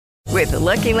With the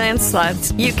Lucky Land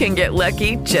Slots, you can get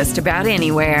lucky just about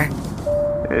anywhere.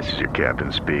 This is your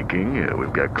captain speaking.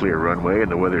 We've got clear runway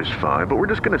and the weather's fine, but we're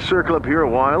just going to circle up here a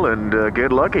while and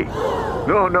get lucky.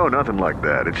 No, nothing like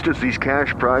that. It's just these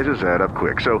cash prizes add up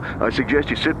quick. So I suggest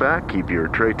you sit back, keep your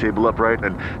tray table upright,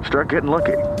 and start getting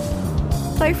lucky.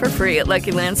 Play for free at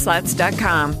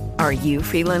LuckyLandSlots.com. Are you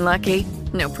feeling lucky?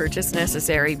 No purchase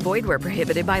necessary. Void where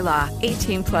prohibited by law.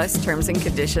 18+ terms and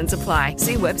conditions apply.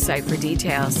 See website for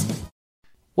details.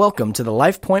 Welcome to the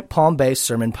LifePoint Palm Bay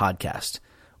Sermon Podcast.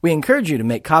 We encourage you to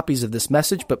make copies of this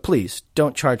message, but please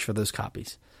don't charge for those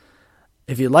copies.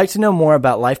 If you'd like to know more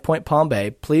about LifePoint Palm Bay,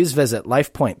 please visit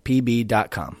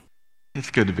lifepointpb.com.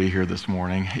 It's good to be here this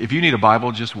morning. If you need a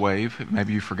Bible, just wave.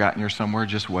 Maybe you've forgotten yours somewhere,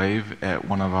 just wave at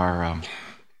one of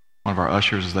our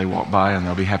ushers as they walk by, and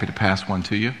they'll be happy to pass one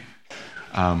to you.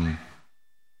 And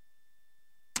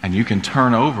you can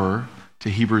turn over to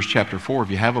Hebrews chapter 4.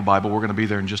 If you have a Bible, we're going to be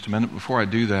there in just a minute. Before I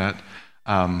do that,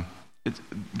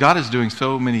 God is doing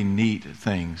so many neat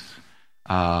things,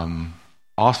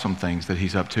 awesome things that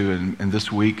He's up to. And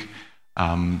this week,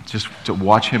 just to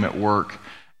watch Him at work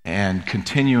and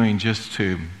continuing just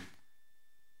to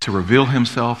reveal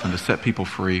Himself and to set people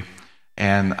free.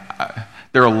 And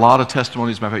there are a lot of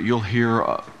testimonies about it. You'll hear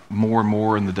more and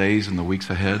more in the days and the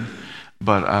weeks ahead.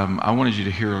 But I wanted you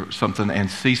to hear something and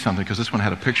see something, because this one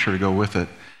had a picture to go with it.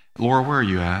 Laura, where are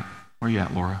you at? Where are you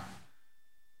at, Laura?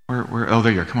 Where? Oh,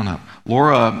 there you are. Come on up.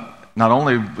 Laura, not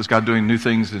only was God doing new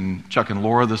things in Chuck and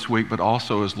Laura this week, but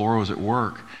also as Laura was at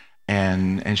work,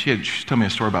 and she told me a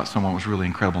story about someone that was really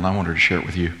incredible, and I wanted to share it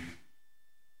with you.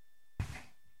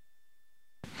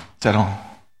 Is that on?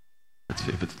 Let's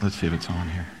see if it's on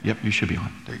here. Yep, you should be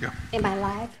on. There you go. Am I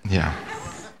live? Yeah.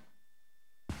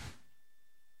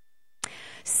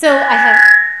 So I have...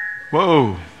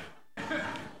 Whoa.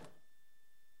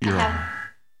 I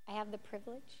have the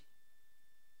privilege.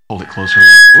 Hold it closer.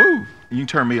 Woo! You can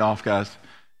turn me off, guys.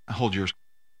 Hold yours.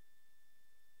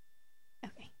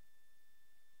 Okay.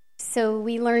 So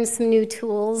we learned some new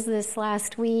tools this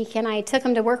last week, and I took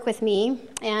them to work with me.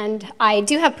 And I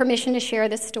do have permission to share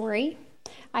this story.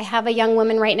 I have a young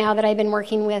woman right now that I've been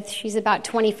working with. She's about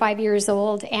 25 years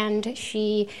old, and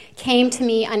she came to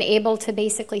me unable to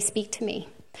basically speak to me.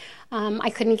 I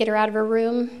couldn't get her out of her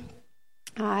room.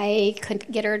 I couldn't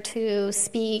get her to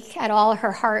speak at all.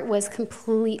 Her heart was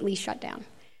completely shut down,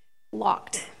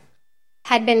 locked.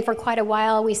 Had been for quite a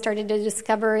while. We started to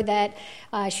discover that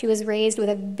she was raised with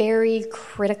a very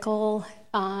critical,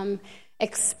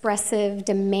 expressive,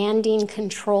 demanding,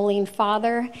 controlling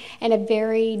father and a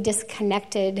very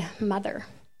disconnected mother.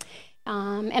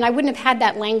 And I wouldn't have had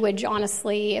that language,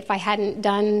 honestly, if I hadn't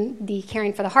done the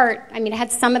Caring for the Heart. I mean, I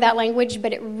had some of that language,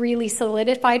 but it really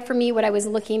solidified for me what I was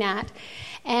looking at.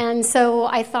 And so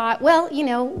I thought, well, you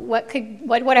know, what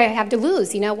would I have to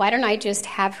lose? You know, why don't I just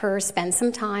have her spend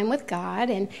some time with God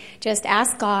and just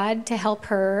ask God to help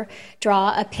her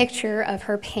draw a picture of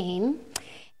her pain.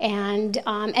 And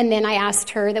then I asked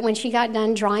her that when she got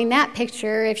done drawing that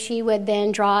picture, if she would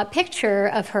then draw a picture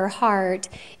of her heart,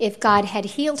 if God had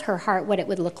healed her heart, what it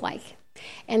would look like.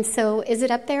 And so, is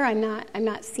it up there? I'm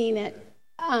not seeing it.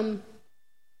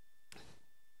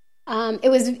 It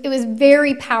was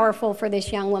very powerful for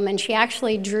this young woman. She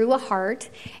actually drew a heart,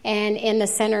 and in the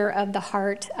center of the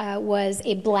heart was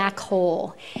a black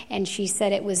hole. And she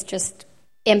said it was just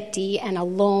empty and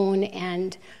alone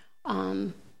and.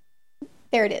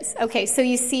 There it is. Okay, so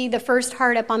you see the first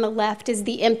heart up on the left is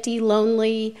the empty,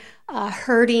 lonely,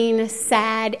 hurting,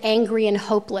 sad, angry, and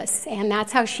hopeless. And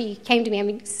that's how she came to me. I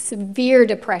mean, severe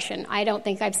depression. I don't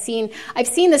think I've seen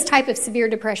this type of severe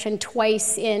depression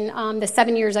twice in the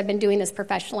 7 years I've been doing this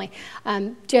professionally.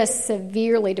 Just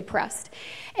severely depressed.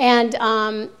 And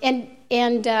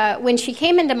when she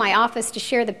came into my office to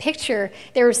share the picture,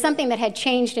 there was something that had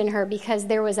changed in her because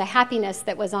there was a happiness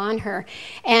that was on her.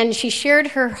 And she shared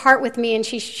her heart with me, and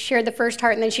she shared the first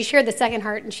heart, and then she shared the second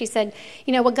heart, and she said,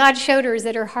 you know, what God showed her is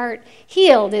that her heart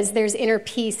healed, is there's inner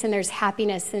peace and there's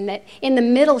happiness, and that in the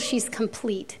middle she's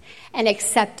complete and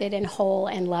accepted and whole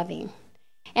and loving.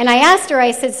 And I asked her,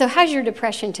 I said, so how's your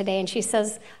depression today? And she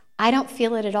says, I don't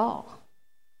feel it at all.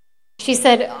 She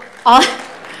said, all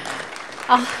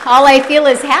I feel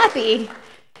is happy.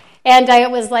 And I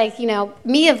was like, you know,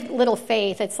 me of little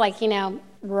faith, it's like, you know,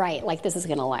 right, like this is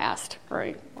going to last.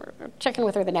 Right. We're checking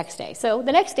with her the next day. So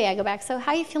the next day I go back, so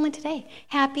how are you feeling today?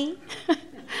 Happy? I'm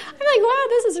like, wow,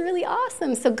 this is really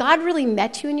awesome. So God really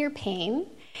met you in your pain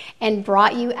and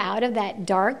brought you out of that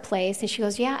dark place. And she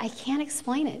goes, yeah, I can't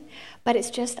explain it, but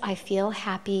it's just I feel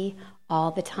happy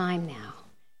all the time now.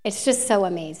 It's just so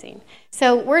amazing.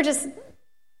 So we're just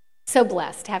so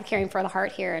blessed to have Caring for the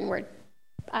Heart here, and we're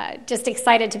just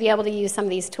excited to be able to use some of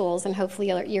these tools, and hopefully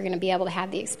you're going to be able to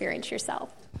have the experience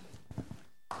yourself.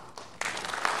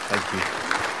 Thank you.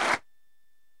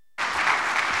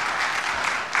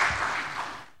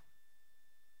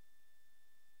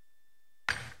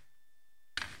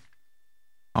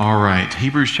 All right,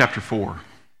 Hebrews chapter 4.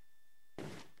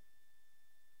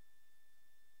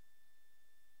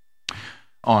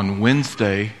 On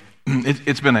Wednesday,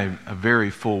 it's been a very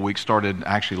full week, started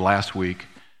actually last week,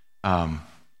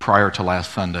 prior to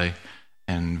last Sunday,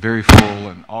 and very full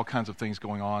and all kinds of things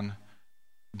going on.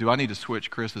 Do I need to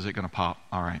switch, Chris? Is it going to pop?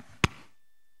 All right.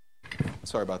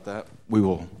 Sorry about that. We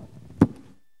will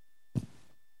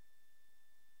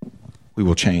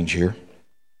change here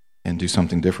and do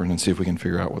something different and see if we can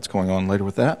figure out what's going on later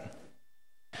with that.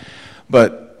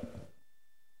 But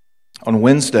on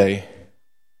Wednesday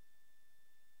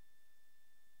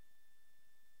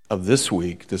of this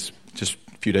week, just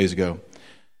a few days ago,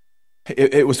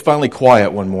 it was finally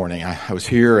quiet one morning. I was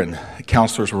here and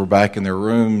counselors were back in their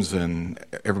rooms and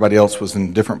everybody else was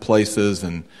in different places,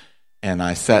 and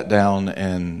I sat down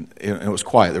and it was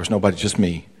quiet. There was nobody, just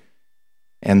me.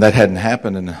 And that hadn't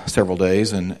happened in several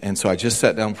days, and so I just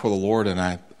sat down before the Lord and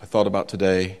I thought about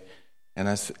today,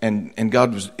 and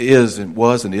God was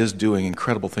and is doing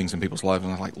incredible things in people's lives,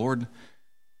 and I'm like, Lord,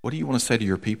 what do you want to say to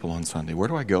your people on Sunday? Where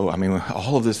do I go? I mean,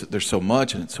 all of this, there's so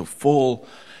much, and it's so full,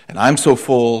 and I'm so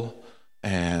full,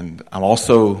 and I'm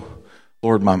also,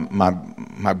 Lord,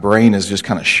 my brain is just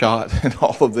kind of shot in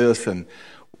all of this, and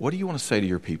what do you want to say to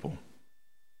your people?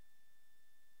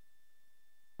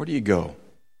 Where do you go?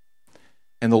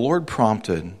 And the Lord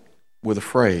prompted with a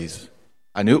phrase.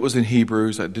 I knew it was in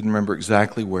Hebrews. I didn't remember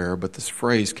exactly where, but this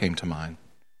phrase came to mind.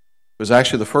 It was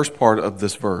actually the first part of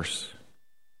this verse.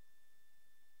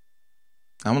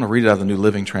 I'm going to read it out of the New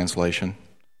Living Translation,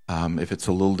 if it's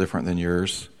a little different than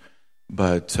yours.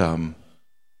 But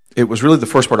it was really the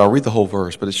first part. I'll read the whole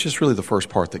verse, but it's just really the first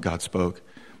part that God spoke.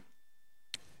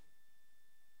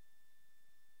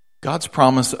 God's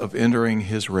promise of entering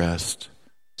his rest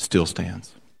still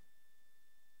stands.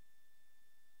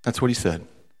 That's what he said.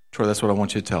 Troy, that's what I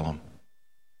want you to tell him.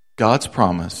 God's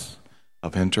promise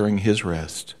of entering his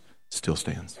rest still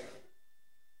stands.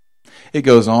 It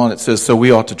goes on, it says, so we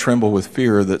ought to tremble with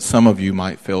fear that some of you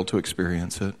might fail to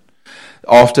experience it.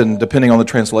 Often, depending on the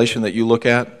translation that you look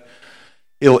at,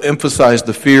 it'll emphasize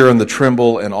the fear and the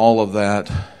tremble and all of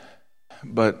that.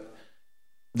 But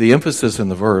the emphasis in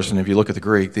the verse, and if you look at the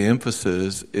Greek, the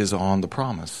emphasis is on the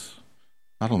promise,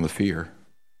 not on the fear.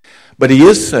 But he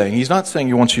is saying, he's not saying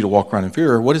he wants you to walk around in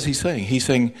fear. What is he saying? He's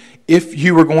saying, if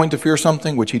you were going to fear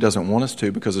something, which he doesn't want us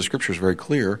to, because the scripture is very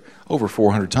clear, over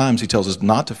 400 times he tells us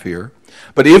not to fear.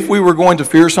 But if we were going to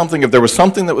fear something, if there was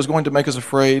something that was going to make us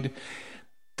afraid,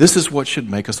 this is what should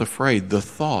make us afraid, the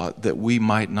thought that we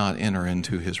might not enter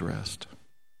into his rest.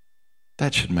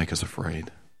 That should make us afraid.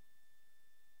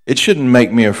 It shouldn't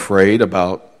make me afraid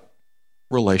about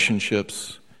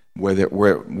relationships, where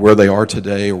they are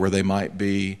today or where they might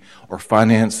be, or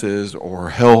finances or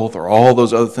health or all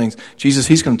those other things. Jesus,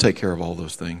 he's going to take care of all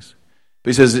those things.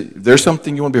 But he says, there's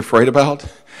something you want to be afraid about?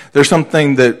 There's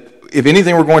something that, if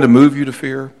anything were going to move you to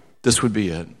fear, this would be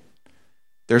it.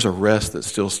 There's a rest that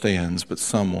still stands, but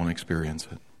some won't experience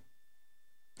it.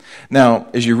 Now,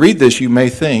 as you read this, you may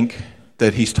think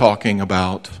that he's talking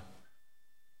about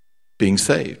being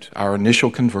saved, our initial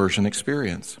conversion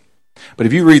experience. But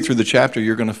if you read through the chapter,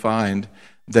 you're going to find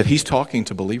that he's talking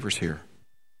to believers here.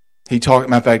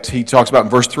 Matter of fact, he talks about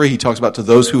in verse 3, he talks about to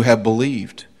those who have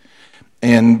believed.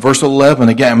 And verse 11,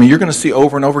 again, you're going to see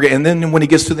over and over again. And then when he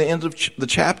gets to the end of the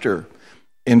chapter,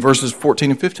 in verses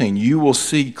 14 and 15, you will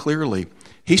see clearly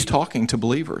he's talking to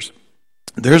believers.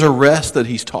 There's a rest that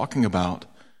he's talking about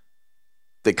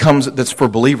that's for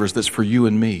believers, that's for you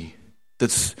and me.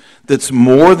 That's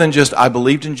more than just, I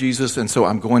believed in Jesus and so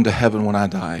I'm going to heaven when I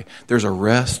die. There's a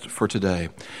rest for today.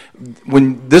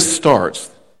 When this starts,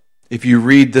 if you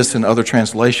read this in other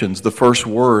translations, the first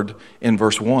word in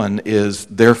verse 1 is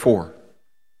therefore.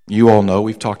 You all know,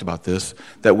 we've talked about this,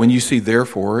 that when you see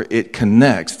therefore, it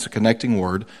connects, it's a connecting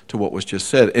word to what was just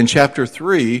said. In chapter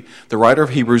 3, the writer of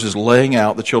Hebrews is laying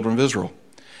out the children of Israel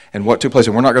and what took place.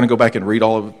 And we're not going to go back and read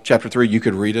all of chapter 3. You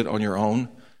could read it on your own.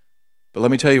 But let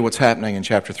me tell you what's happening in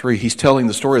chapter 3. He's telling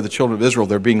the story of the children of Israel.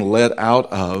 They're being led out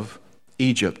of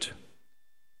Egypt.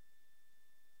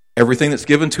 Everything that's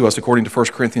given to us, according to 1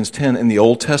 Corinthians 10 in the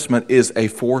Old Testament, is a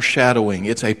foreshadowing.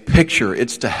 It's a picture.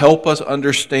 It's to help us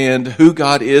understand who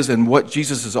God is and what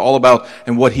Jesus is all about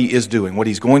and what he is doing, what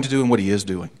he's going to do and what he is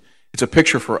doing. It's a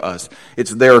picture for us.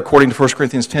 It's there, according to 1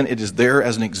 Corinthians 10, it is there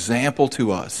as an example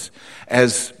to us,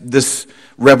 as this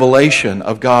revelation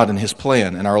of God and his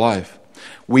plan in our life.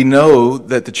 We know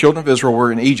that the children of Israel were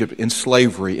in Egypt, in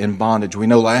slavery, in bondage. We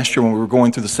know last year when we were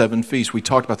going through the 7 feasts, we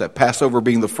talked about that Passover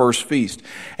being the first feast.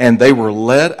 And they were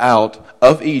led out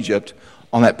of Egypt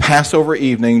on that Passover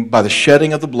evening by the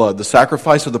shedding of the blood, the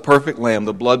sacrifice of the perfect lamb,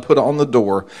 the blood put on the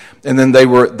door. And then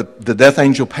the death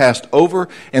angel passed over,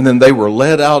 and then they were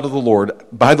led out of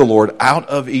by the Lord, out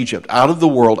of Egypt, out of the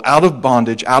world, out of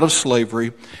bondage, out of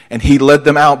slavery. And he led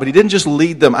them out, but he didn't just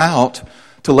lead them out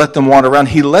to let them wander around.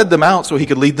 He led them out so he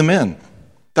could lead them in.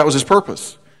 That was his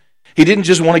purpose. He didn't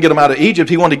just want to get them out of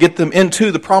Egypt, he wanted to get them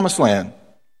into the promised land.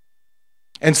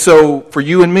 And so for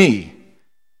you and me,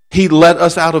 he led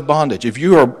us out of bondage. If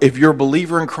you're a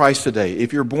believer in Christ today,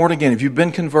 if you're born again, if you've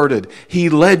been converted, he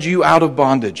led you out of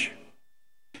bondage.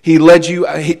 He led you,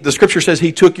 the scripture says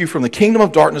he took you from the kingdom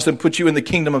of darkness and put you in the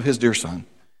kingdom of his dear Son.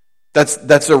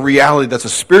 That's a reality, that's a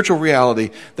spiritual reality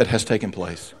that has taken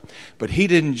place. But he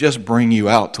didn't just bring you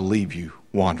out to leave you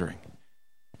wandering.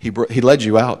 He led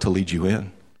you out to lead you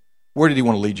in. Where did he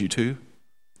want to lead you to?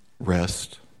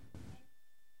 Rest.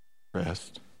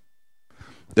 Rest.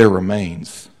 There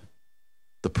remains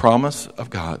the promise of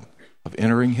God of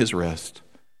entering his rest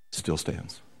still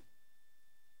stands.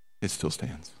 It still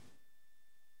stands.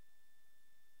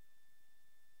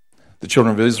 The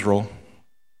children of Israel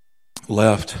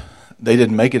left. They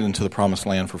didn't make it into the promised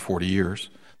land for 40 years.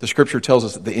 The scripture tells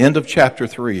us at the end of chapter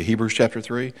 3, Hebrews chapter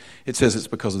 3, it says it's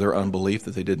because of their unbelief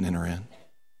that they didn't enter in.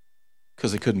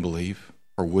 Because they couldn't believe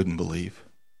or wouldn't believe.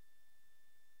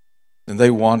 And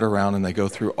they wander around and they go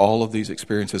through all of these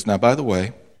experiences. Now, by the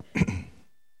way,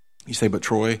 you say, but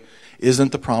Troy,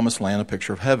 isn't the promised land a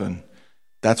picture of heaven?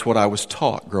 That's what I was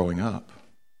taught growing up.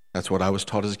 That's what I was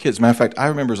taught as a kid. As a matter of fact, I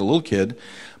remember as a little kid,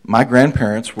 my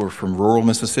grandparents were from rural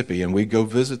Mississippi, and we'd go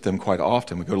visit them quite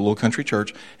often. We'd go to a little country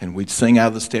church, and we'd sing out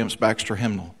of the Stamps-Baxter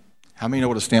hymnal. How many know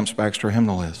what a Stamps-Baxter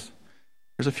hymnal is?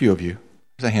 There's a few of you.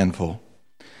 There's a handful.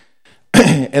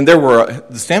 And the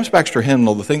Stamps-Baxter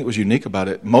hymnal, the thing that was unique about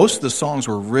it, most of the songs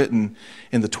were written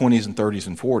in the 20s and 30s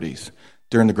and 40s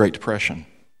during the Great Depression.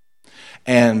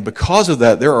 And because of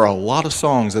that, there are a lot of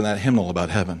songs in that hymnal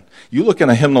about heaven. You look in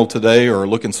a hymnal today or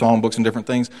look in songbooks and different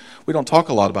things, we don't talk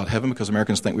a lot about heaven because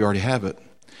Americans think we already have it.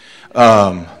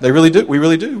 They really do. We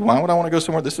really do. Why would I want to go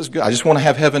somewhere? This is good. I just want to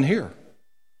have heaven here.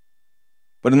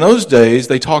 But in those days,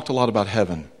 they talked a lot about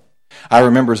heaven. I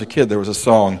remember as a kid, there was a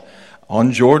song,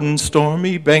 on Jordan's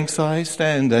stormy banks I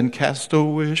stand and cast a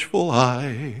wishful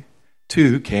eye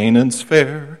to Canaan's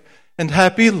fair and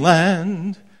happy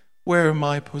land, where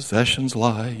my possessions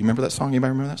lie. You remember that song? Anybody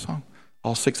remember that song?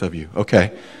 All 6 of you.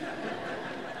 Okay.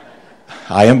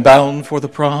 I am bound for the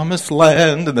promised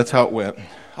land. And that's how it went.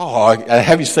 Oh, I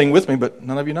have you sing with me, but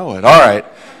none of you know it. All right.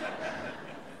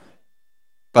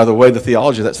 By the way, the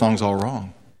theology of that song's all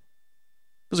wrong.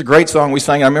 It was a great song we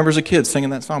sang. I remember as a kid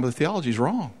singing that song, but the theology's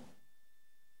wrong.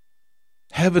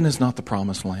 Heaven is not the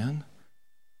promised land.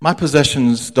 My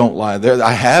possessions don't lie there.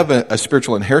 I have a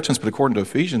spiritual inheritance, but according to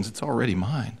Ephesians, it's already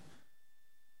mine.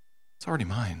 It's already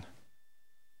mine.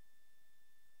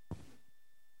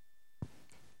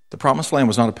 The promised land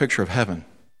was not a picture of heaven.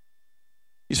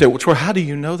 You say, well, Troy, how do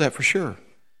you know that for sure?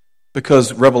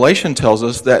 Because Revelation tells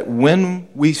us that when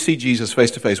we see Jesus face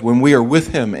to face, when we are with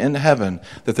him in heaven,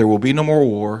 that there will be no more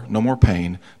war, no more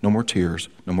pain, no more tears,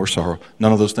 no more sorrow.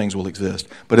 None of those things will exist.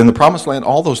 But in the promised land,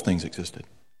 all those things existed.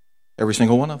 Every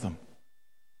single one of them.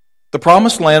 The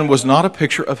promised land was not a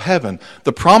picture of heaven.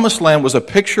 The promised land was a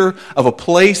picture of a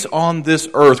place on this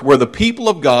earth where the people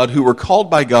of God who were called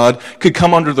by God could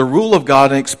come under the rule of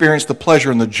God and experience the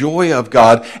pleasure and the joy of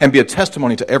God and be a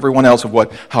testimony to everyone else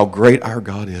of how great our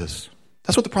God is.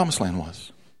 That's what the promised land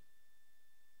was.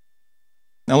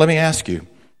 Now let me ask you,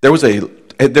 there was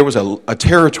a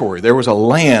territory, there was a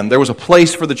land, there was a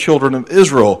place for the children of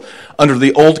Israel under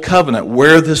the old covenant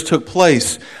where this took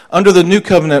place. Under the new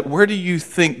covenant, where do you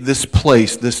think this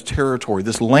place, this territory,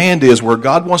 this land is where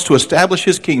God wants to establish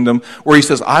his kingdom, where he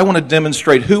says, I want to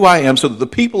demonstrate who I am so that the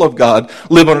people of God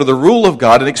live under the rule of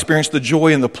God and experience the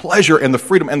joy and the pleasure and the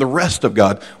freedom and the rest of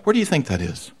God? Where do you think that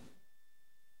is?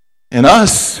 In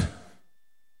us.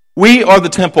 We are the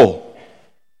temple.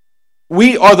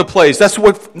 We are the place. That's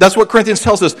what Corinthians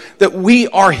tells us, that we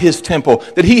are his temple,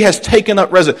 that he has taken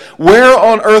up residence. Where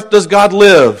on earth does God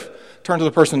live? Turn to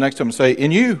the person next to him and say,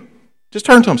 in you. Just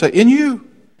turn to him and say, in you.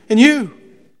 In you.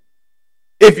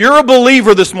 If you're a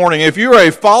believer this morning, if you're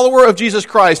a follower of Jesus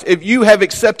Christ, if you have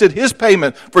accepted his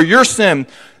payment for your sin,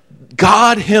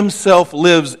 God himself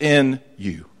lives in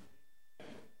you.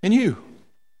 In you.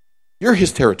 You're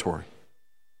his territory.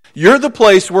 You're the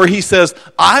place where he says,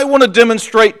 I want to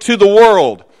demonstrate to the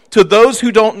world, to those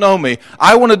who don't know me,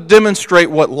 I want to demonstrate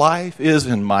what life is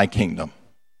in my kingdom.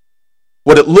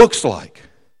 what it looks like.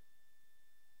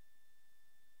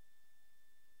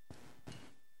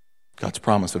 God's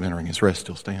promise of entering his rest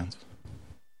still stands.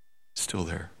 It's still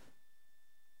there.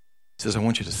 He says, I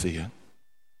want you to see it.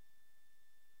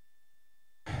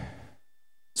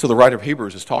 So the writer of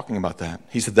Hebrews is talking about that.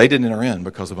 He said they didn't enter in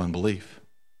because of unbelief.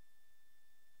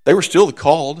 They were still the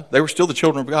called. They were still the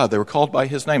children of God. They were called by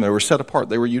his name. They were set apart.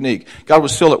 They were unique. God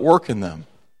was still at work in them.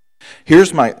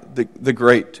 Here's the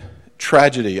great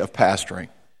tragedy of pastoring.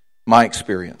 My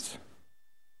experience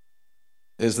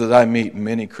is that I meet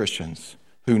many Christians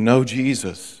who know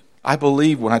Jesus. I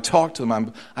believe when I talk to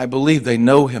them, I believe they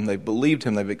know him, they've believed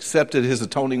him, they've accepted his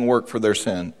atoning work for their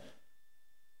sin.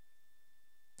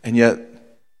 And yet,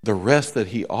 the rest that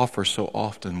he offers so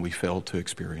often we fail to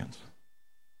experience.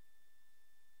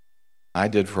 I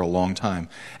did for a long time,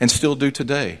 and still do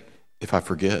today, if I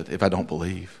forget, if I don't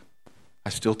believe. I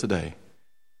still today,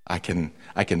 I can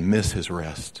miss his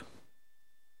rest.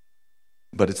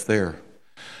 But it's there.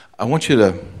 I want you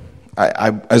to,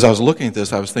 as I was looking at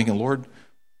this, I was thinking, Lord,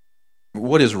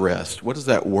 what is rest? What does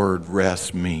that word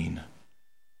rest mean?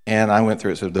 And I went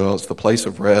through it, said, well, it's the place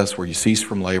of rest where you cease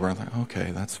from labor. I thought,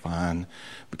 okay, that's fine.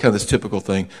 Kind of this typical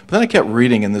thing. But then I kept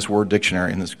reading in this word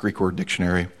dictionary, in this Greek word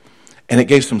dictionary, and it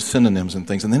gave some synonyms and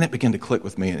things, and then it began to click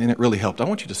with me, and it really helped. I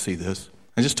want you to see this.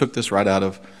 I just took this right out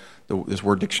of this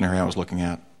word dictionary I was looking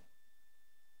at.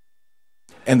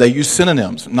 And they use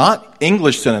synonyms, not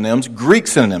English synonyms, Greek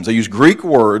synonyms. They use Greek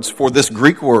words for this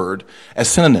Greek word as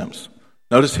synonyms.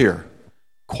 Notice here,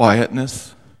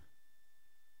 quietness,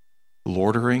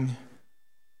 loitering,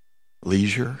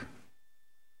 leisure.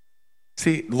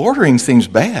 See, loitering seems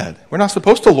bad. We're not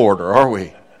supposed to loiter, are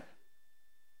we?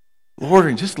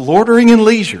 Loitering, just loitering and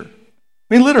leisure.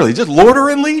 I mean, literally, just loiter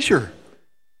and leisure.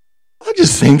 That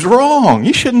just seems wrong.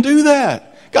 You shouldn't do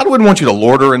that. God wouldn't want you to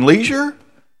loiter and leisure.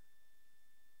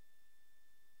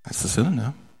 That's the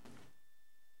synonym.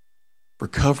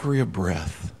 Recovery of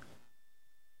breath.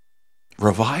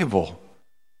 Revival.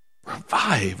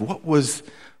 Revive what was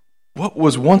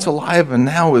once alive and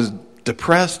now is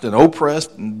depressed and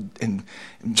oppressed and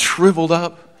shriveled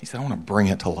up. He said, I want to bring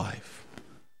it to life.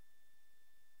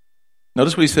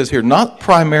 Notice what he says here, not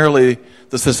primarily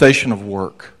the cessation of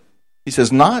work. He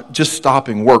says not just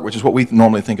stopping work, which is what we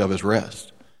normally think of as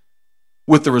rest,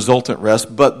 with the resultant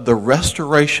rest, but the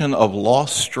restoration of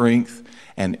lost strength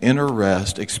and inner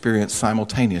rest experienced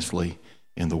simultaneously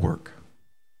in the work.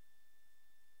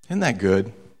 Isn't that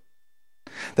good?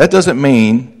 That doesn't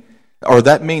mean, or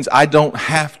that means I don't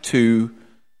have to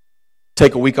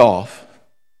take a week off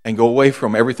and go away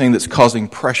from everything that's causing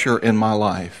pressure in my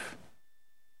life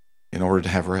in order to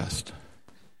have rest.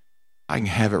 I can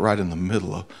have it right in the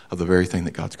middle of the very thing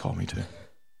that God's called me to.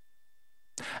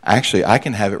 Actually, I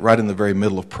can have it right in the very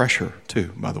middle of pressure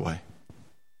too, by the way.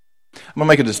 I'm going to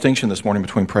make a distinction this morning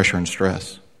between pressure and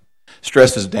stress.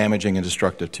 Stress is damaging and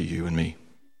destructive to you and me.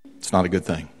 It's not a good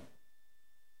thing.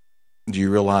 Do you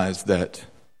realize that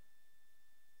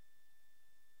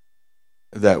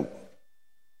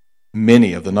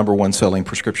many of the number one selling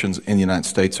prescriptions in the United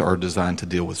States are designed to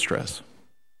deal with stress?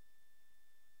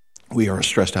 We are a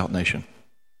stressed out nation.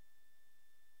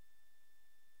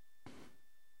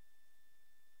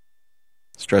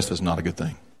 Stress is not a good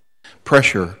thing.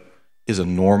 Pressure is a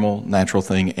normal, natural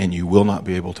thing, and you will not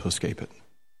be able to escape it.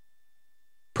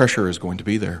 Pressure is going to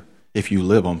be there. If you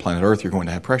live on planet Earth, you're going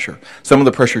to have pressure. Some of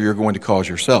the pressure you're going to cause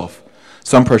yourself.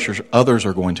 Some pressures others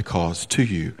are going to cause to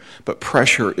you. But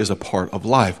pressure is a part of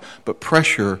life. But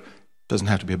pressure doesn't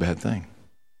have to be a bad thing.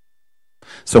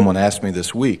 Someone asked me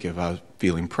this week if I was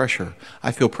feeling pressure.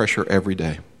 I feel pressure every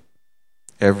day.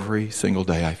 Every single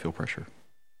day I feel pressure.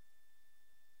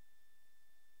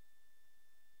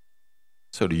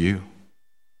 So do you.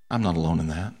 I'm not alone in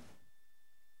that.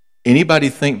 Anybody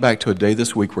think back to a day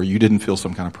this week where you didn't feel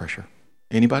some kind of pressure?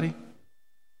 Anybody?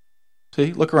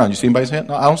 See, look around. You see anybody's hand?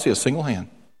 No, I don't see a single hand.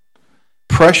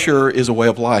 Pressure is a way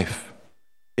of life.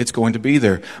 It's going to be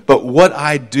there. But what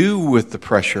I do with the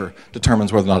pressure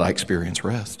determines whether or not I experience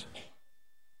rest.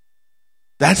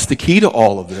 That's the key to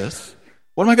all of this.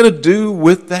 What am I going to do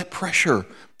with that pressure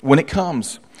when it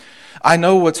comes? I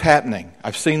know what's happening.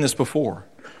 I've seen this before.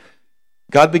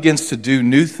 God begins to do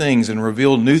new things and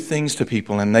reveal new things to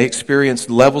people, and they experience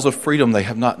levels of freedom they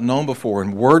have not known before,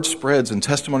 and word spreads and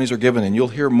testimonies are given, and you'll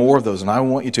hear more of those, and I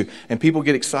want you to. And people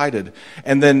get excited.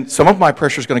 And then some of my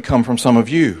pressure is going to come from some of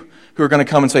you who are going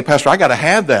to come and say, Pastor, I got to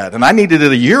have that, and I needed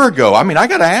it a year ago. I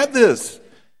got to have this.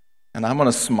 And I'm going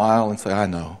to smile and say, I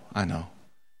know. And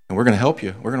we're going to help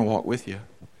you. We're going to walk with you.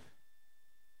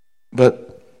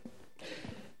 But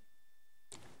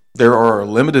there are a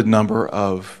limited number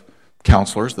of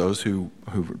counselors, those who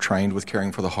are trained with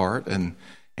Caring for the Heart. And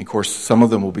of course, some of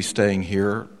them will be staying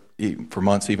here for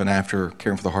months even after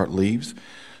Caring for the Heart leaves,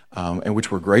 and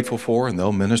which we're grateful for, and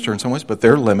they'll minister in some ways, but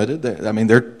they're limited.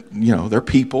 They're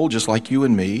people just like you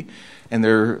and me, and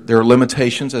there are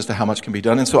limitations as to how much can be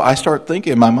done. And so I start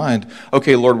thinking in my mind,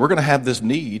 okay, Lord, we're going to have this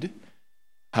need.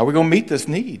 How are we going to meet this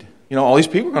need? All these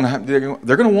people are going to have,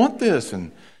 they're going to want this,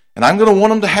 and I'm going to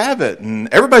want them to have it, and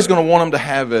everybody's going to want them to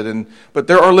have it, but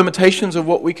there are limitations of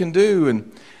what we can do.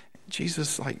 And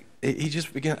Jesus, he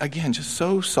just began, again, just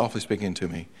so softly speaking to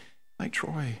me, like,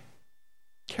 Troy,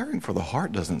 Caring for the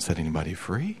Heart doesn't set anybody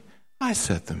free. I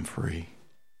set them free.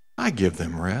 I give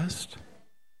them rest.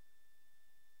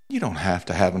 You don't have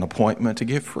to have an appointment to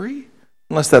get free,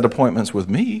 unless that appointment's with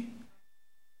me.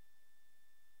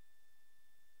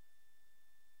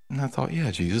 And I thought,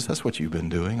 yeah, Jesus, that's what you've been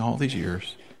doing all these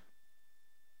years.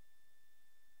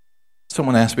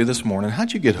 Someone asked me this morning,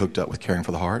 how'd you get hooked up with Caring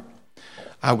for the Heart?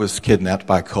 I was kidnapped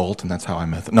by a cult, and that's how I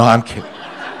met them. No, I'm kidding.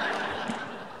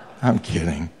 I'm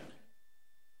kidding.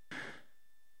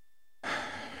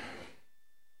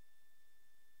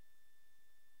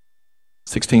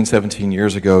 16, 17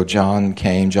 years ago, John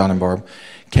and Barb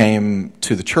came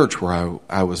to the church where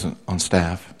I was on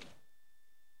staff,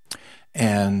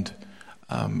 and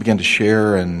began to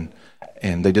share, and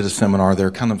they did a seminar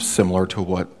there kind of similar to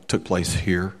what took place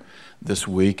here this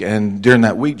week. And during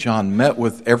that week, John met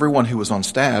with everyone who was on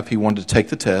staff. He wanted to take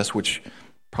the test, which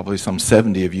probably some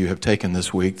 70 of you have taken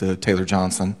this week, the Taylor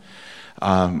Johnson.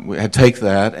 We had take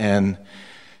that, and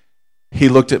he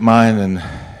looked at mine, and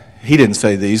he didn't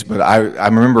say these, but I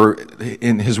remember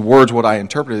in his words what I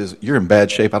interpreted is, you're in bad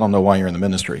shape, I don't know why you're in the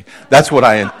ministry. That's what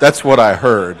I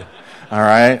heard. All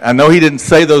right? I know he didn't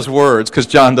say those words because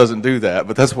John doesn't do that,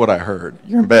 but that's what I heard.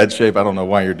 You're in bad shape, I don't know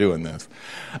why you're doing this.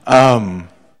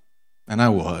 And I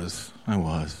was.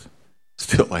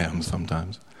 Still am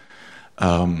sometimes.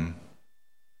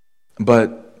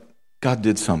 But God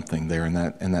did something there in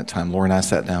that time. Laura and I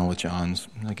sat down with John's,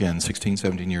 again, 16,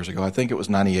 17 years ago. I think it was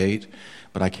 98,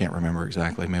 but I can't remember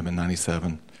exactly. It may have been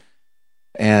 97.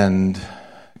 And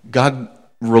God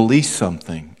released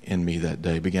something in me that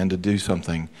day, began to do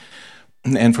something.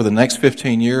 And for the next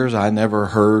 15 years, I never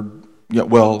heard,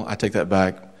 I take that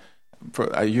back. For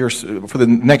the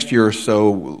next year or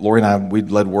so, Lori and I, we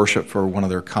led worship for one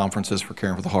of their conferences for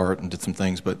Caring for the Heart and did some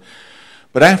things. But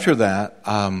after that,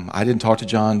 I didn't talk to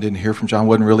John, didn't hear from John,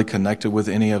 wasn't really connected with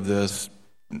any of this,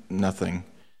 nothing.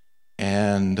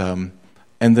 And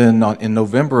then in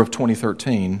November of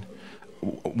 2013,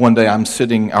 one day I'm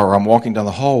walking down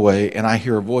the hallway, and I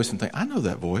hear a voice and think, I know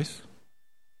that voice.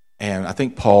 And I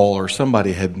think Paul or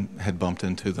somebody had bumped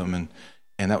into them,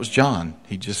 and that was John.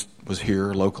 He just was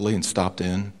here locally and stopped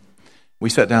in. We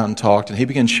sat down and talked, and he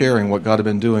began sharing what God had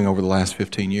been doing over the last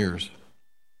 15 years.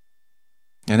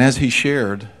 And as he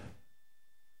shared,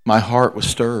 my heart was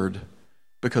stirred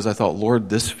because I thought, Lord,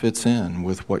 this fits in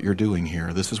with what you're doing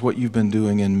here. This is what you've been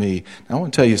doing in me. Now, I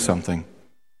want to tell you something.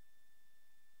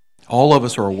 All of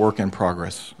us are a work in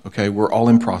progress, okay? We're all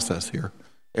in process here,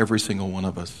 every single one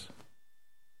of us.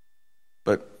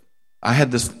 But I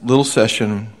had this little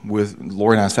session with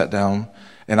Lori, and I sat down,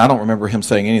 and I don't remember him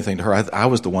saying anything to her. I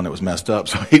was the one that was messed up,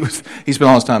 so he spent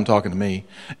all his time talking to me.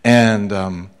 And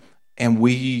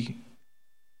we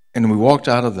walked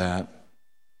out of that,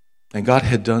 and God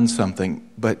had done something,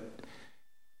 but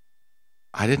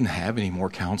I didn't have any more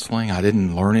counseling. I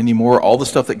didn't learn any more. All the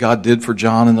stuff that God did for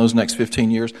John in those next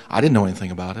 15 years, I didn't know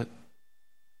anything about it.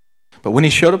 But when he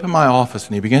showed up in my office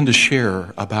and he began to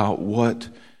share about what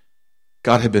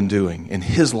God had been doing in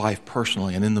his life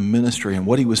personally and in the ministry and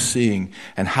what he was seeing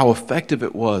and how effective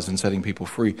it was in setting people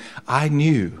free, I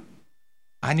knew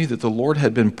that the Lord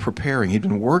had been preparing. He'd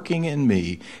been working in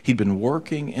me. He'd been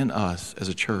working in us as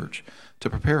a church to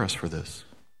prepare us for this.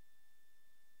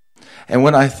 And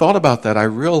when I thought about that, I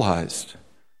realized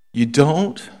you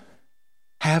don't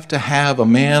have to have a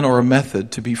man or a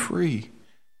method to be free.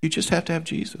 You just have to have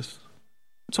Jesus.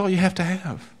 That's all you have to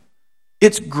have.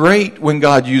 It's great when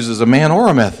God uses a man or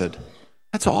a method.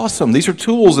 That's awesome. These are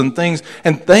tools and things.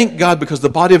 And thank God, because the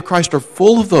body of Christ are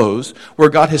full of those where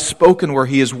God has spoken, where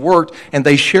he has worked, and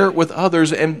they share it with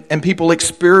others, and people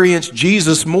experience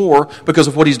Jesus more because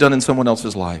of what he's done in someone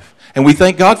else's life. And we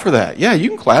thank God for that. Yeah, you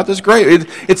can clap. That's great.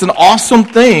 It's an awesome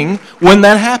thing when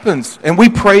that happens. And we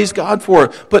praise God for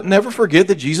it. But never forget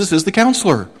that Jesus is the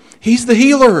counselor. He's the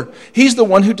healer. He's the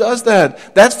one who does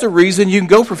that. That's the reason you can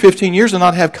go for 15 years and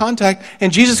not have contact,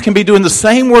 and Jesus can be doing the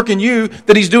same work in you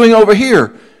that he's doing over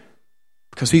here,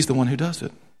 because he's the one who does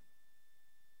it.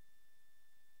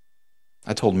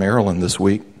 I told Marilyn this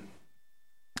week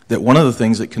that one of the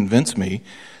things that convinced me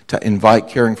to invite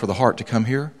Caring for the Heart to come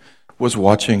here was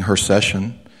watching her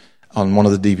session on one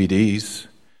of the DVDs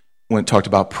when it talked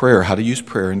about prayer, how to use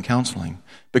prayer in counseling.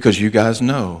 Because you guys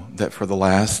know that for the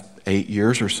last 8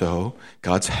 years or so,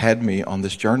 God's had me on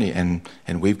this journey, and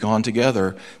we've gone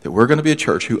together that we're going to be a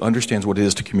church who understands what it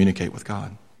is to communicate with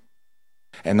God.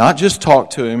 And not just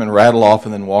talk to Him and rattle off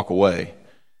and then walk away,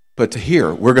 but to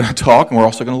hear. We're going to talk and we're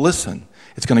also going to listen.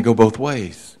 It's going to go both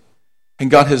ways. And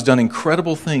God has done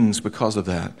incredible things because of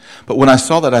that. But when I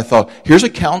saw that, I thought, here's a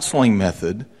counseling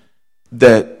method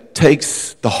that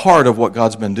takes the heart of what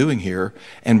God's been doing here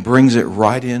and brings it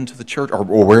right into the church or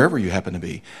wherever you happen to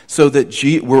be, so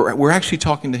that we're actually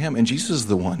talking to Him, and Jesus is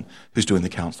the one who's doing the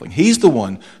counseling. He's the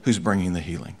one who's bringing the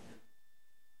healing.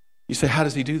 You say, how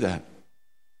does He do that?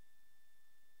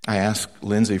 I asked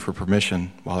Lindsay for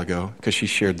permission a while ago because she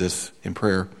shared this in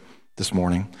prayer this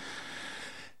morning.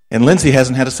 And Lindsay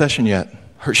hasn't had a session yet.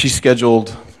 She's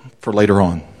scheduled for later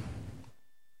on.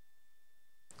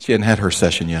 She hadn't had her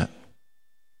session yet.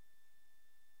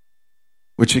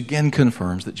 Which again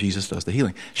confirms that Jesus does the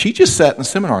healing. She just sat in a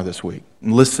seminar this week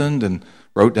and listened and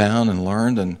wrote down and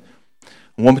learned. And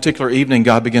one particular evening,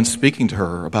 God began speaking to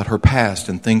her about her past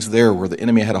and things there where the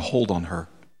enemy had a hold on her.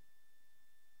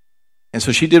 And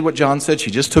so she did what John said.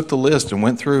 She just took the list and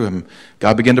went through, and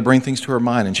God began to bring things to her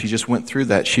mind, and she just went through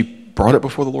that. She brought it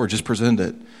before the Lord, just presented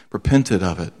it, repented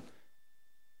of it,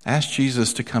 asked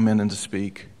Jesus to come in and to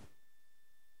speak,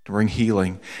 to bring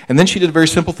healing. And then she did a very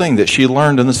simple thing that she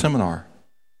learned in the seminar.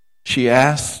 She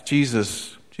asked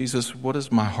Jesus, what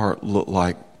does my heart look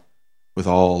like with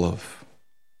all of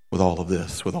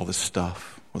this, with all this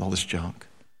stuff, with all this junk?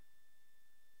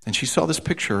 And she saw this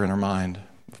picture in her mind.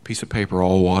 A piece of paper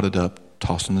all wadded up,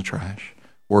 tossed in the trash,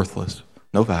 worthless,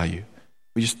 no value.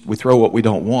 We throw what we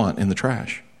don't want in the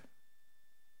trash.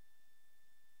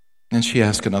 And she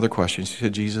asked another question. She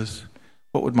said, Jesus,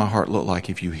 what would my heart look like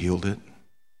if you healed it?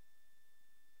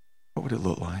 What would it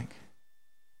look like?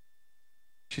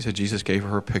 She said Jesus gave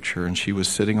her a picture, and she was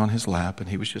sitting on His lap, and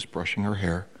He was just brushing her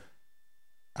hair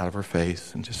out of her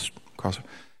face and just across her.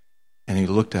 And He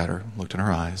looked at her, looked in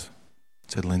her eyes,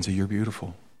 and said, Lindsay, you're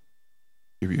beautiful.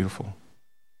 You're beautiful.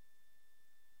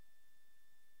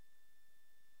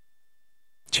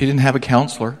 She didn't have a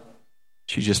counselor.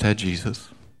 She just had Jesus.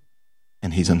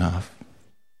 And He's enough.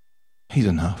 He's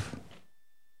enough.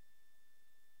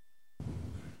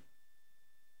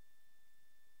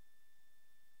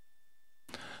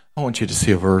 I want you to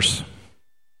see a verse.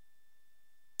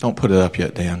 Don't put it up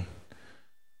yet, Dan.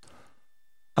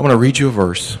 I'm going to read you a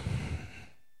verse.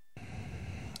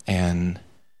 And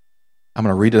I'm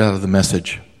going to read it out of the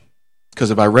Message.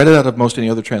 Because if I read it out of most any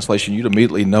other translation, you'd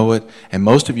immediately know it. And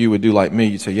most of you would do like me.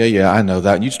 You'd say, yeah, I know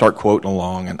that. And you'd start quoting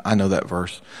along, and I know that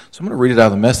verse. So I'm going to read it out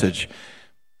of the Message.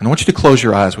 And I want you to close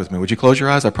your eyes with me. Would you close your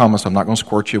eyes? I promise I'm not going to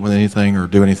squirt you with anything or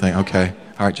do anything. Okay.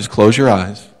 All right, just close your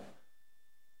eyes.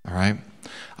 All right.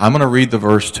 I'm going to read the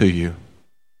verse to you.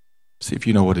 See if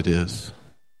you know what it is.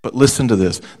 But listen to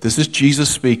this. This is Jesus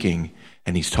speaking,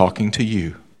 and He's talking to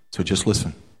you. So just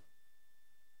listen.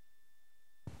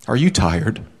 Are you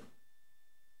tired?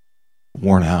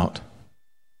 Worn out?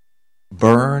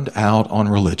 Burned out on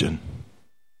religion?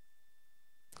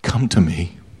 Come to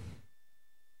me.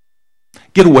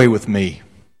 Get away with me,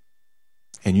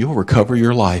 and you'll recover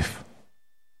your life.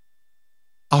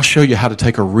 I'll show you how to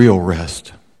take a real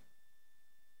rest.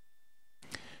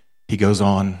 He goes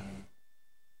on,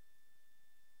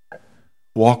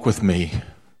 walk with me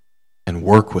and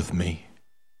work with me.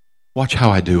 Watch how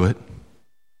I do it.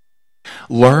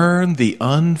 Learn the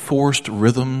unforced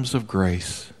rhythms of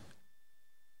grace.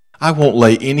 I won't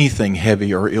lay anything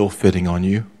heavy or ill-fitting on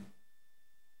you.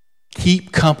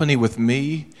 Keep company with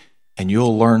me, and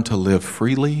you'll learn to live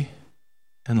freely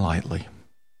and lightly.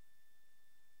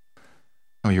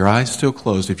 Oh, your eyes still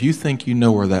closed. If you think you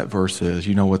know where that verse is,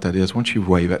 you know what that is, why don't you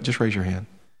wave it? Just raise your hand.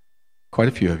 Quite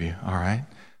a few of you, all right?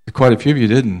 Quite a few of you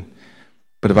didn't.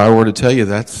 But if I were to tell you,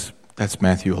 that's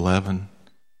Matthew 11.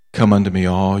 Come unto me,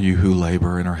 all you who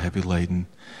labor and are heavy laden,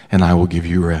 and I will give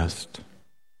you rest.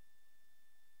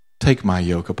 Take my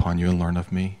yoke upon you and learn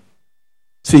of me.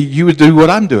 See, you would do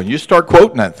what I'm doing. You start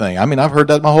quoting that thing. I mean, I've heard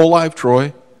that my whole life,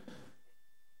 Troy.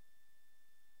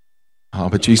 Oh,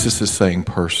 but Jesus is saying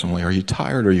personally, are you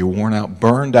tired? Are you worn out,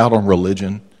 burned out on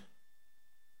religion?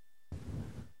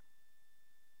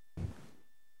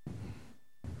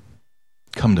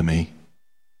 Come to me.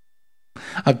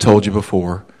 I've told you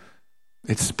before,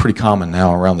 it's pretty common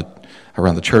now around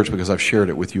the church because I've shared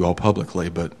it with you all publicly,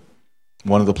 but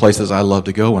one of the places I love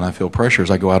to go when I feel pressure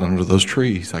is I go out under those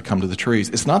trees. I come to the trees.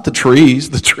 It's not the trees.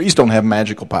 The trees don't have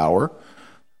magical power.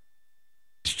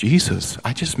 It's Jesus.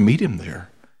 I just meet Him there.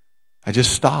 I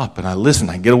just stop and I listen.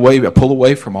 I get away. I pull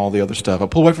away from all the other stuff. I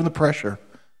pull away from the pressure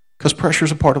because pressure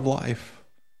is a part of life.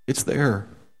 It's there.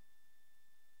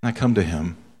 And I come to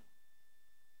him.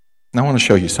 And I want to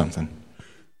show you something.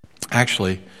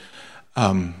 Actually,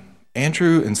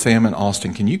 Andrew and Sam and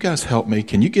Austin, can you guys help me?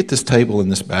 Can you get this table in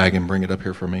this bag and bring it up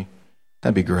here for me?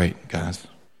 That'd be great, guys.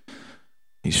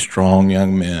 These strong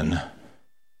young men.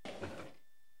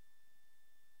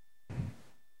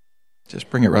 Just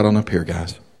bring it right on up here,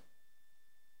 guys.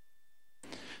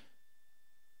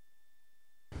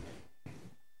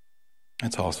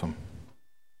 That's awesome.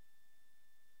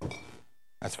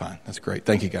 That's fine. That's great.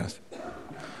 Thank you, guys.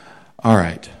 All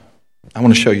right. I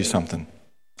want to show you something.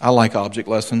 I like object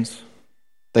lessons.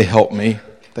 They help me.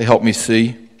 They help me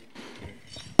see.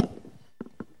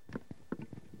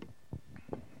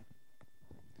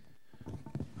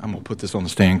 I'm going to put this on the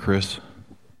stand, Chris,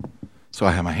 so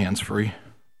I have my hands free.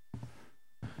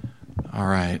 All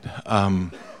right.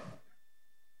 I'm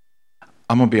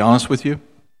going to be honest with you.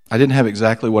 I didn't have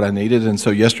exactly what I needed, and so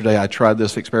yesterday I tried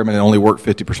this experiment and it only worked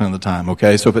 50% of the time,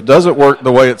 okay? So if it doesn't work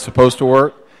the way it's supposed to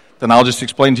work, then I'll just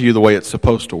explain to you the way it's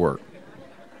supposed to work.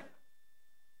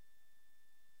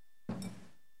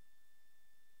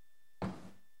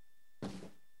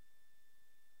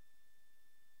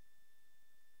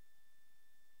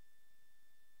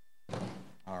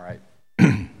 All right.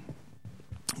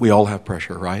 We all have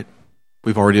pressure, right?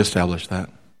 We've already established that.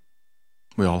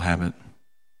 We all have it.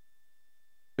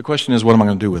 The question is, what am I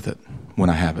going to do with it when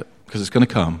I have it? Because it's going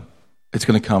to come. It's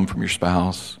going to come from your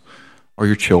spouse or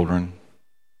your children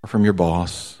or from your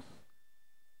boss.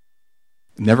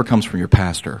 It never comes from your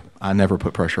pastor. I never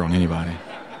put pressure on anybody.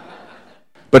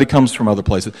 But it comes from other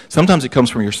places. Sometimes it comes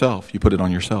from yourself. You put it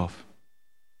on yourself.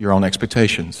 Your own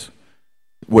expectations.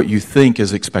 What you think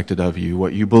is expected of you,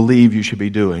 what you believe you should be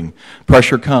doing.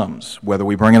 Pressure comes, whether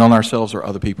we bring it on ourselves or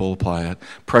other people apply it.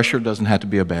 Pressure doesn't have to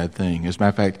be a bad thing. As a matter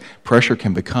of fact, pressure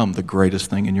can become the greatest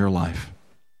thing in your life.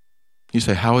 You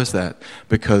say, how is that?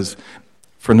 Because a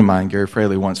friend of mine, Gary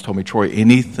Fraley, once told me, Troy,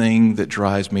 anything that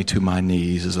drives me to my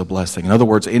knees is a blessing. In other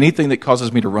words, anything that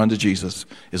causes me to run to Jesus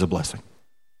is a blessing.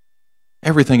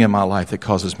 Everything in my life that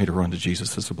causes me to run to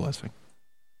Jesus is a blessing.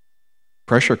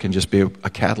 Pressure can just be a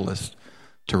catalyst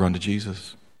to run to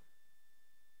Jesus.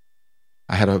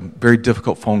 I had a very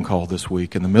difficult phone call this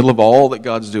week. In the middle of all that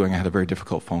God's doing, I had a very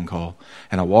difficult phone call.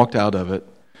 And I walked out of it,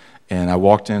 and I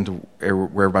walked into where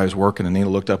everybody was working, and Nina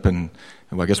looked up, and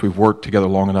I guess we've worked together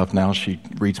long enough now. She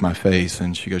reads my face,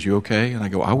 and she goes, you okay? And I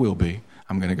go, I will be.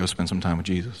 I'm going to go spend some time with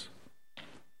Jesus.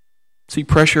 See,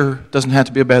 pressure doesn't have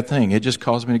to be a bad thing. It just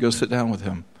caused me to go sit down with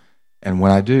him. And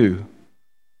when I do,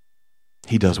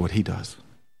 he does what he does.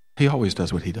 He always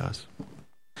does what he does.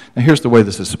 Now, here's the way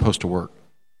this is supposed to work.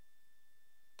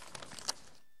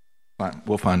 Fine,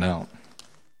 we'll find out.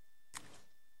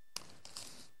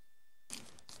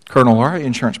 Colonel, are our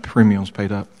insurance premiums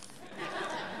paid up?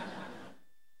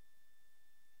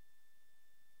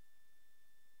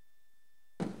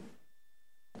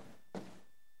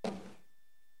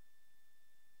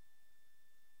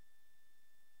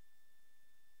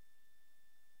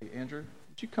 Hey, Andrew,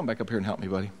 would you come back up here and help me,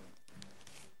 buddy?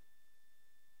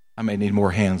 I may need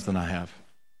more hands than I have. Why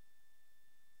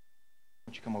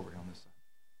don't you come over here on this side.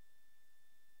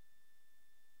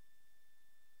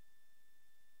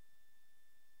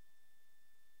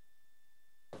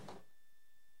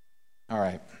 All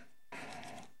right.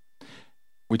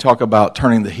 We talk about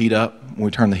turning the heat up. When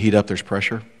we turn the heat up, there's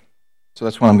pressure. So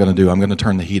that's what I'm going to do. I'm going to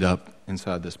turn the heat up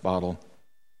inside this bottle.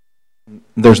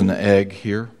 There's an egg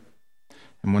here.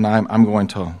 And when I'm going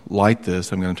to light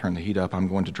this, I'm going to turn the heat up. I'm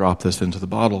going to drop this into the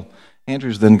bottle.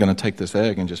 Andrew's then going to take this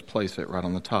egg and just place it right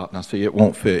on the top. Now, see, it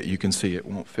won't fit. You can see it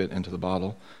won't fit into the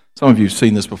bottle. Some of you have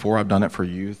seen this before. I've done it for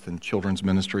youth and children's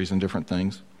ministries and different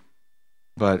things.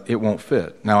 But it won't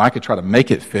fit. Now, I could try to make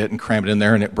it fit and cram it in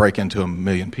there and it break into a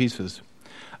million pieces.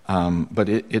 But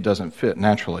it doesn't fit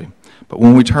naturally. But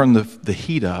when we turn the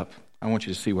heat up, I want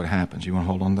you to see what happens. You want to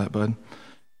hold on to that, bud?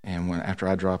 And after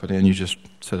I drop it in, you just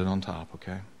set it on top,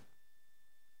 okay?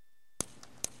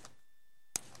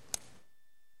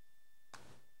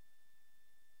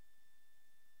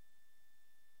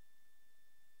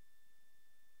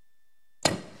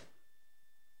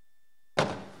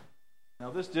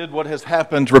 Now, this did what has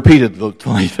happened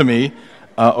repeatedly to me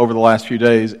over the last few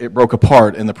days. It broke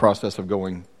apart in the process of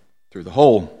going through the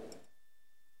hole.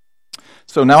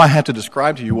 So now I have to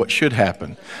describe to you what should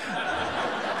happen.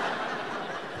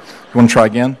 You want to try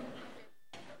again?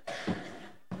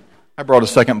 I brought a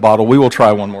second bottle. We will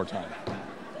try one more time.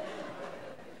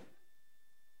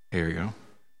 Here you go.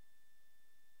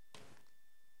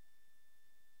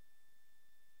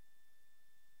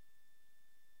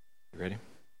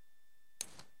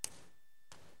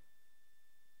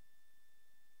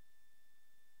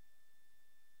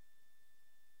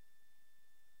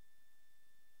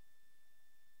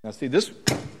 Now see this?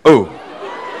 Oh.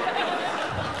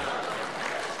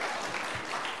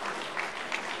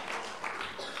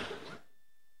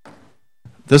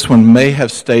 This one may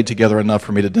have stayed together enough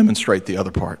for me to demonstrate the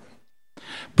other part.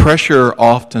 Pressure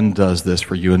often does this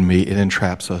for you and me. It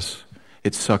entraps us.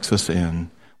 It sucks us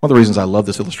in. One of the reasons I love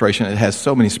this illustration, it has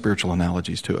so many spiritual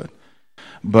analogies to it.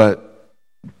 But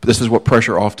this is what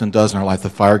pressure often does in our life. The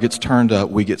fire gets turned up,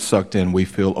 we get sucked in, we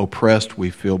feel oppressed, we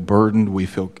feel burdened, we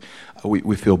feel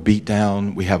beat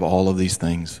down, we have all of these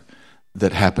things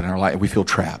that happen in our life. We feel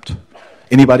trapped.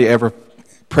 Anybody ever,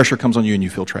 pressure comes on you and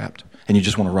you feel trapped and you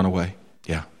just want to run away?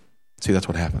 Yeah. See, that's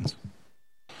what happens.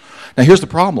 Now here's the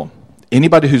problem.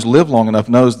 Anybody who's lived long enough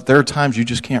knows that there are times you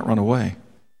just can't run away.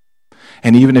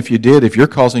 And even if you did, if you're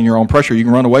causing your own pressure, you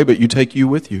can run away, but you take you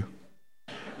with you.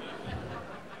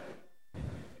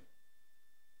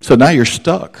 So now you're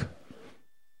stuck.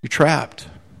 You're trapped.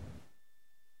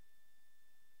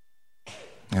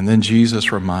 And then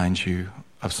Jesus reminds you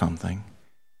of something.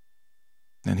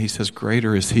 And he says,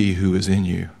 greater is he who is in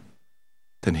you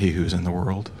than he who is in the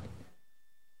world.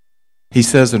 He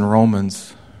says in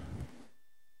Romans,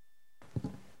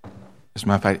 as a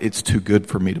matter of fact, it's too good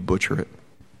for me to butcher it.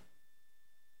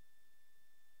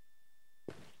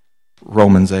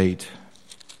 Romans 8.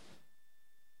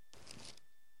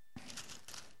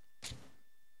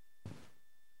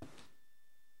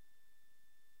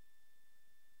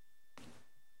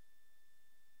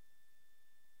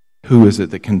 Who is it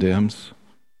that condemns?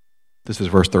 This is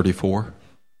verse 34.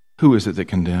 Who is it that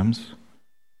condemns?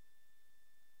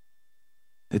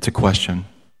 It's a question.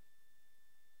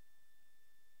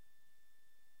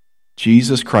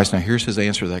 Jesus Christ, now here's his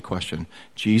answer to that question.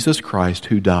 Jesus Christ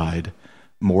who died,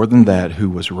 more than that, who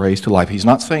was raised to life. He's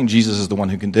not saying Jesus is the one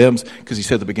who condemns, because he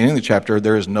said at the beginning of the chapter,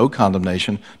 there is no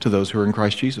condemnation to those who are in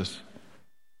Christ Jesus.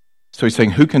 So he's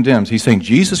saying, who condemns? He's saying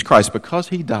Jesus Christ, because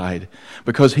he died,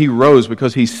 because he rose,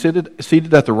 because he's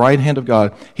seated at the right hand of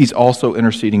God, he's also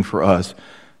interceding for us.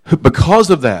 Because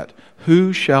of that,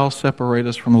 who shall separate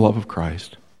us from the love of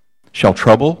Christ? Shall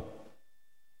trouble?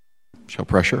 Shall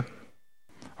pressure?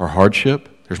 Or hardship?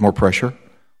 There's more pressure.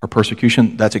 Or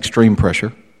persecution? That's extreme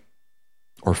pressure.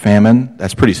 Or famine?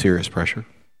 That's pretty serious pressure.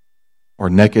 Or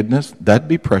nakedness? That'd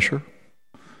be pressure.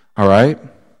 All right?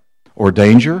 Or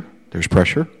danger? There's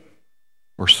pressure.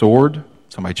 Or sword?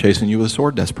 Somebody chasing you with a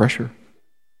sword? That's pressure.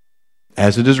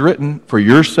 As it is written, for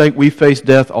your sake we face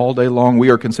death all day long. We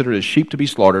are considered as sheep to be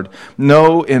slaughtered.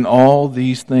 No, in all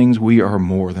these things we are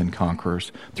more than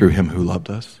conquerors through him who loved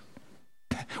us.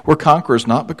 We're conquerors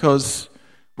not because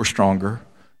we're stronger,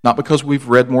 not because we've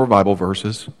read more Bible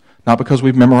verses, not because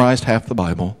we've memorized half the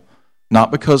Bible,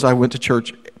 not because I went to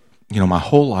church, my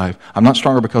whole life. I'm not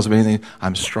stronger because of anything.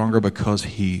 I'm stronger because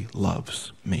he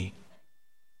loves me.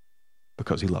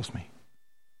 Because he loves me.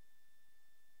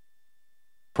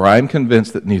 For I am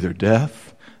convinced that neither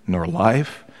death, nor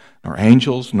life, nor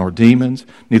angels, nor demons,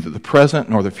 neither the present,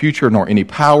 nor the future, nor any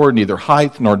power, neither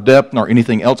height, nor depth, nor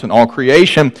anything else in all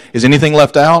creation. Is anything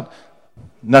left out?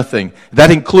 Nothing.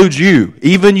 That includes you.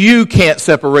 Even you can't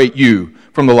separate you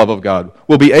from the love of God.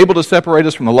 Will be able to separate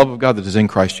us from the love of God that is in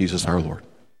Christ Jesus our Lord.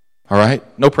 All right?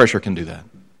 No pressure can do that.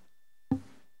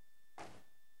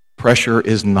 Pressure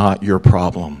is not your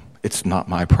problem. It's not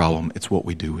my problem. It's what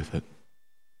we do with it.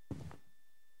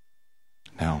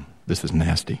 Now, this is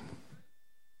nasty.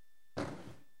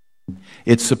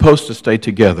 It's supposed to stay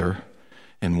together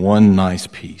in one nice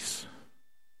piece,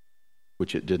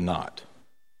 which it did not.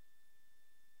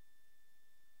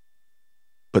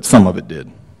 But some of it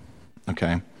did,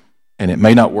 okay? And it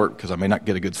may not work because I may not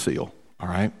get a good seal, all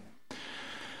right?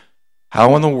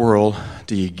 How in the world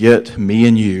do you get me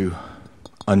and you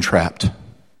untrapped?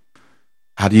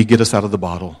 How do you get us out of the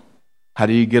bottle? How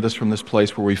do you get us from this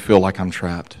place where we feel like I'm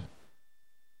trapped?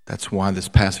 That's why this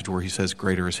passage where he says,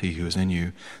 greater is he who is in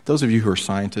you. Those of you who are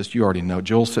scientists, you already know.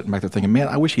 Joel's sitting back there thinking, man,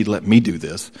 I wish he'd let me do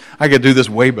this. I could do this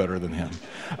way better than him.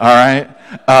 All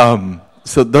right?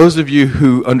 So those of you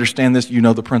who understand this, you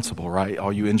know the principle, right?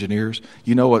 All you engineers,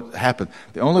 you know what happened.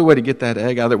 The only way to get that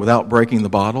egg out of there without breaking the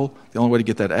bottle, the only way to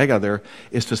get that egg out of there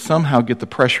is to somehow get the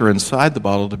pressure inside the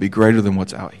bottle to be greater than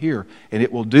what's out here. And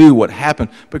it will do what happened.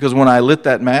 Because when I lit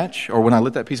that match, or when I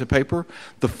lit that piece of paper,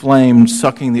 the flame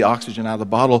sucking the oxygen out of the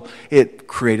bottle, it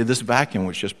created this vacuum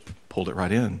which just pulled it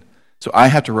right in. So I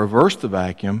have to reverse the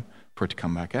vacuum for it to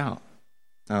come back out.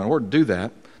 Now in order to do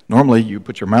that, normally you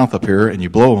put your mouth up here and you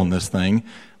blow on this thing,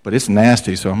 but it's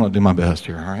nasty, so I'm going to do my best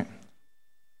here, all right?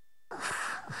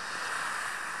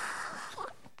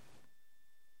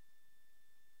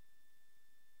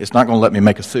 It's not going to let me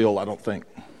make a seal, I don't think.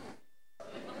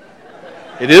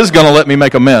 It is going to let me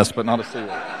make a mess, but not a seal.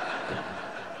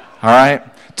 All right?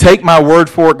 Take my word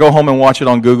for it. Go home and watch it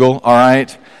on Google, all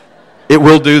right? It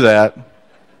will do that.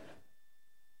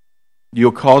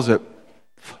 You'll cause it.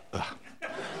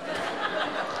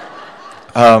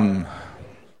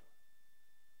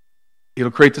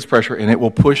 It'll create this pressure, and it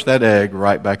will push that egg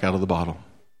right back out of the bottle.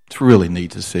 It's really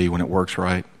neat to see when it works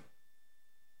right.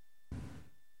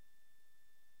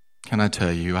 Can I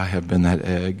tell you, I have been that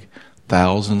egg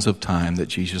thousands of times that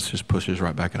Jesus just pushes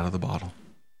right back out of the bottle.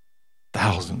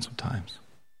 Thousands of times.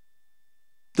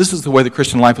 This is the way the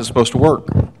Christian life is supposed to work.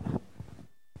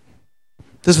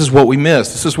 This is what we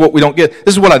miss. This is what we don't get.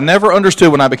 This is what I never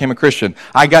understood when I became a Christian.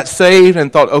 I got saved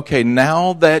and thought, okay,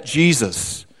 now that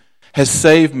Jesus has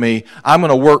saved me, I'm going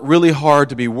to work really hard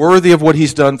to be worthy of what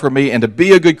He's done for me and to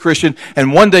be a good Christian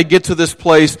and one day get to this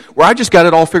place where I just got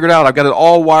it all figured out. I've got it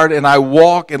all wired and I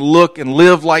walk and look and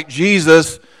live like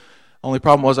Jesus. Only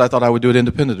problem was I thought I would do it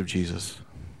independent of Jesus.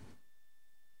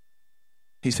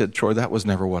 He said, Troy, that was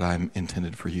never what I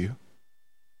intended for you.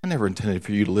 I never intended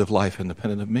for you to live life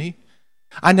independent of me.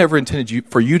 I never intended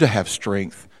for you to have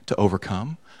strength to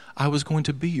overcome. I was going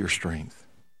to be your strength.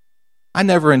 I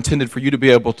never intended for you to be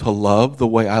able to love the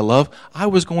way I love. I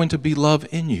was going to be love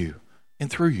in you and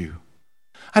through you.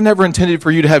 I never intended for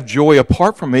you to have joy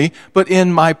apart from me, but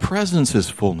in my presence is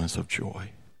fullness of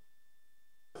joy.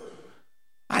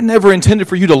 I never intended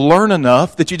for you to learn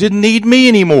enough that you didn't need me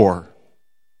anymore.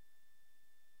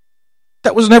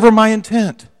 That was never my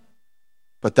intent.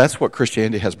 But that's what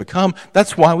Christianity has become.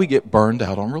 That's why we get burned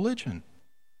out on religion.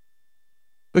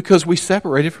 Because we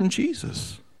separated from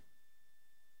Jesus.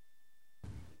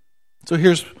 So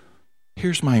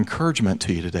here's my encouragement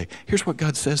to you today. Here's what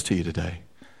God says to you today.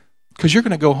 Because you're going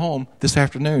to go home this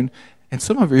afternoon, and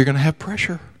some of you are going to have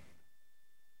pressure.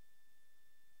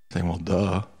 Saying, well,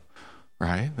 duh,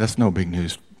 right? That's no big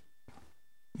news.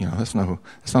 You know, that's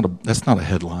not a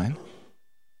headline.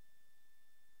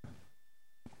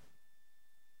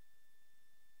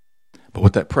 But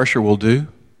what that pressure will do,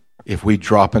 if we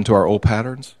drop into our old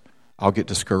patterns, I'll get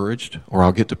discouraged, or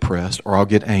I'll get depressed, or I'll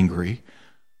get angry,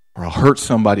 or I'll hurt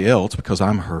somebody else because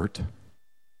I'm hurt.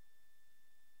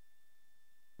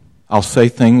 I'll say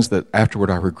things that afterward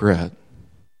I regret.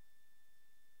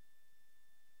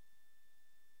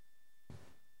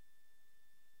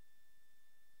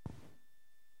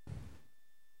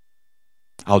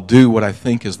 I'll do what I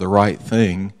think is the right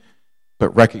thing, but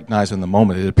recognize in the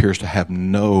moment it appears to have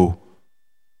no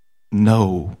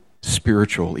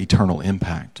spiritual, eternal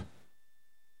impact.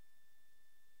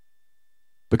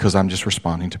 Because I'm just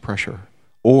responding to pressure.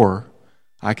 Or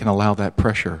I can allow that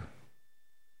pressure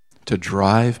to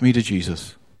drive me to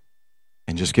Jesus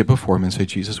and just get before Him and say,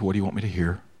 Jesus, what do you want me to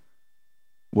hear?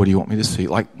 What do you want me to see?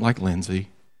 Like Lindsay.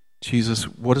 Jesus,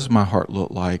 what does my heart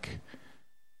look like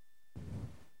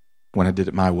when I did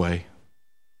it my way?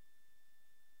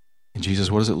 And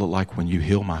Jesus, what does it look like when you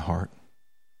heal my heart?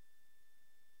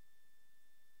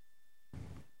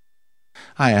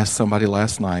 I asked somebody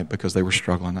last night because they were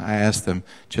struggling. I asked them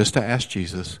just to ask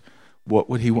Jesus, what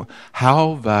would He want?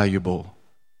 How valuable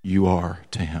you are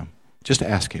to Him. Just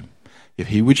ask Him if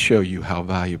He would show you how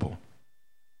valuable.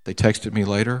 They texted me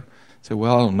later, said,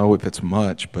 well, I don't know if it's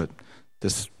much, but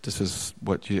this is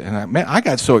what you... And I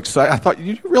got so excited. I thought,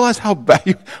 you realize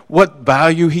what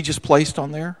value He just placed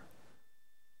on there?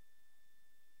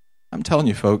 I'm telling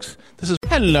you, folks, this is...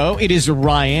 Hello, it is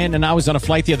Ryan, and I was on a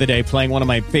flight the other day playing one of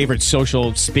my favorite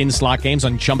social spin slot games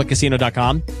on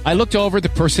ChumbaCasino.com. I looked over at the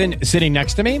person sitting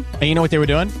next to me, and you know what they were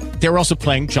doing? They were also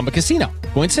playing Chumba Casino.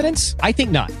 Coincidence? I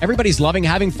think not. Everybody's loving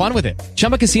having fun with it.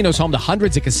 Chumba Casino is home to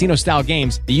hundreds of casino-style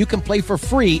games that you can play for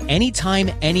free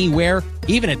anytime, anywhere,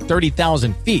 even at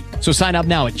 30,000 feet. So sign up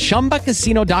now at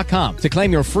ChumbaCasino.com to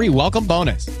claim your free welcome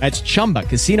bonus. That's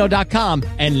ChumbaCasino.com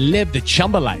and live the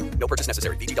Chumba life. No purchase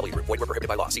necessary. VGW Group. Void where prohibited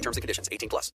by law. See terms and conditions. 18+.